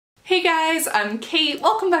Hey guys, I'm Kate.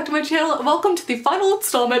 Welcome back to my channel and welcome to the final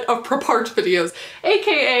installment of Prep Art videos,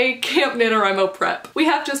 aka Camp NaNoWriMo Prep. We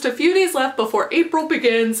have just a few days left before April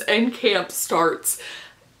begins and camp starts.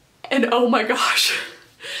 And oh my gosh,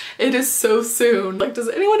 it is so soon. Like, does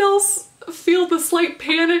anyone else feel the slight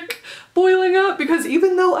panic boiling up? Because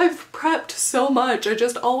even though I've prepped so much, I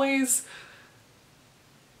just always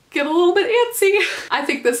get a little bit antsy. I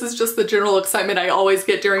think this is just the general excitement I always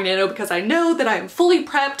get during Nano because I know that I am fully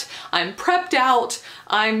prepped, I'm prepped out,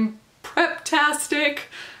 I'm prep-tastic.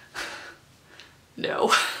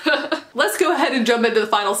 No. Let's go ahead and jump into the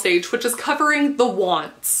final stage, which is covering the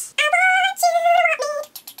wants.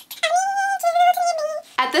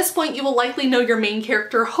 At this point, you will likely know your main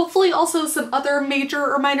character, hopefully also some other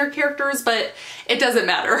major or minor characters, but it doesn't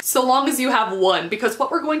matter so long as you have one, because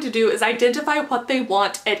what we're going to do is identify what they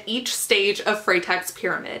want at each stage of Freytag's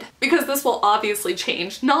pyramid. Because this will obviously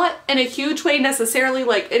change, not in a huge way necessarily.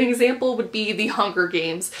 Like, an example would be the Hunger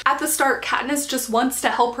Games. At the start, Katniss just wants to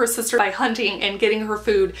help her sister by hunting and getting her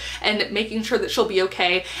food and making sure that she'll be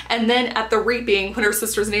okay. And then at the Reaping, when her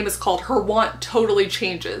sister's name is called, her want totally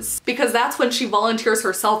changes. Because that's when she volunteers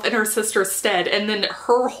herself in her sister's stead, and then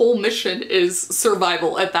her whole mission is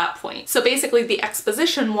survival at that point. So basically the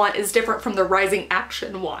exposition want is different from the rising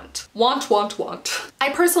action want. Want. I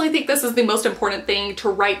personally think this is the most important thing to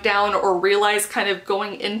write down or realize kind of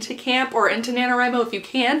going into camp or into NaNoWriMo if you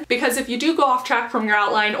can, because if you do go off track from your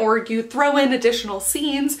outline or you throw in additional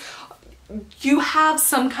scenes, you have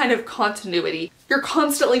some kind of continuity. You're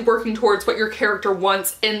constantly working towards what your character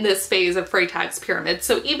wants in this phase of Freytag's pyramid.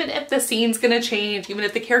 So even if the scene's gonna change, even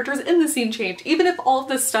if the characters in the scene change, even if all of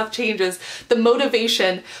this stuff changes, the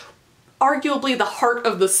motivation, arguably the heart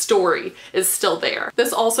of the story, is still there.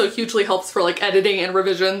 This also hugely helps for like editing and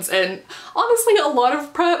revisions and honestly a lot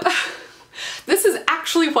of prep. This is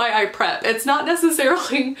actually why I prep. It's not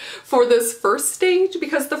necessarily for this first stage,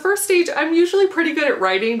 because the first stage I'm usually pretty good at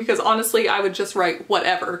writing because honestly I would just write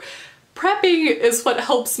whatever. Prepping is what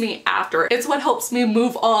helps me after. It's what helps me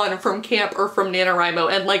move on from camp or from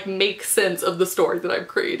NaNoWriMo and like make sense of the story that I've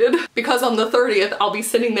created. Because on the 30th I'll be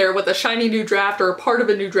sitting there with a shiny new draft or a part of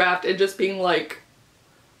a new draft and just being like,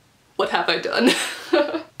 what have I done?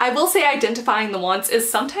 I will say identifying the wants is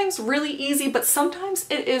sometimes really easy, but sometimes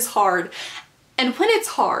it is hard. And when it's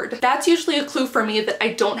hard, that's usually a clue for me that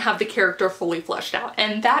I don't have the character fully fleshed out,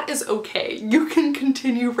 and that is okay. You can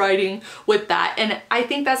continue writing with that, and I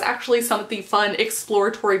think that's actually some of the fun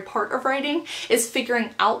exploratory part of writing, is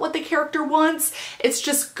figuring out what the character wants. It's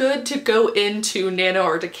just good to go into Nano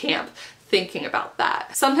or to camp thinking about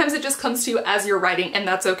that. Sometimes it just comes to you as you're writing, and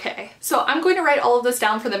that's okay. So I'm going to write all of this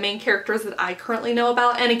down for the main characters that I currently know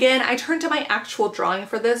about, and again, I turn to my actual drawing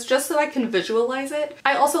for this just so I can visualize it.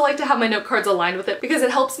 I also like to have my note cards aligned with it because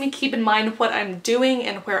it helps me keep in mind what I'm doing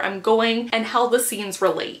and where I'm going and how the scenes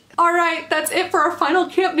relate. Alright, that's it for our final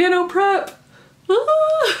Camp Nano prep.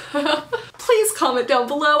 Please comment down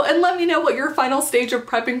below and let me know what your final stage of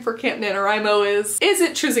prepping for Camp NaNoWriMo is. Is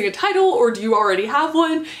it choosing a title, or do you already have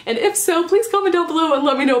one? And if so, please comment down below and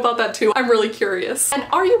let me know about that too. I'm really curious. And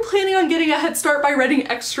are you planning on getting a head start by writing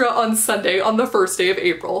extra on Sunday on the first day of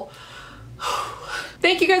April?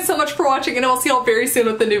 Thank you guys so much for watching, and I'll see y'all very soon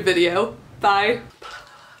with a new video. Bye.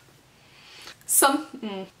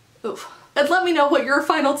 And let me know what your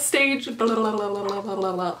final stage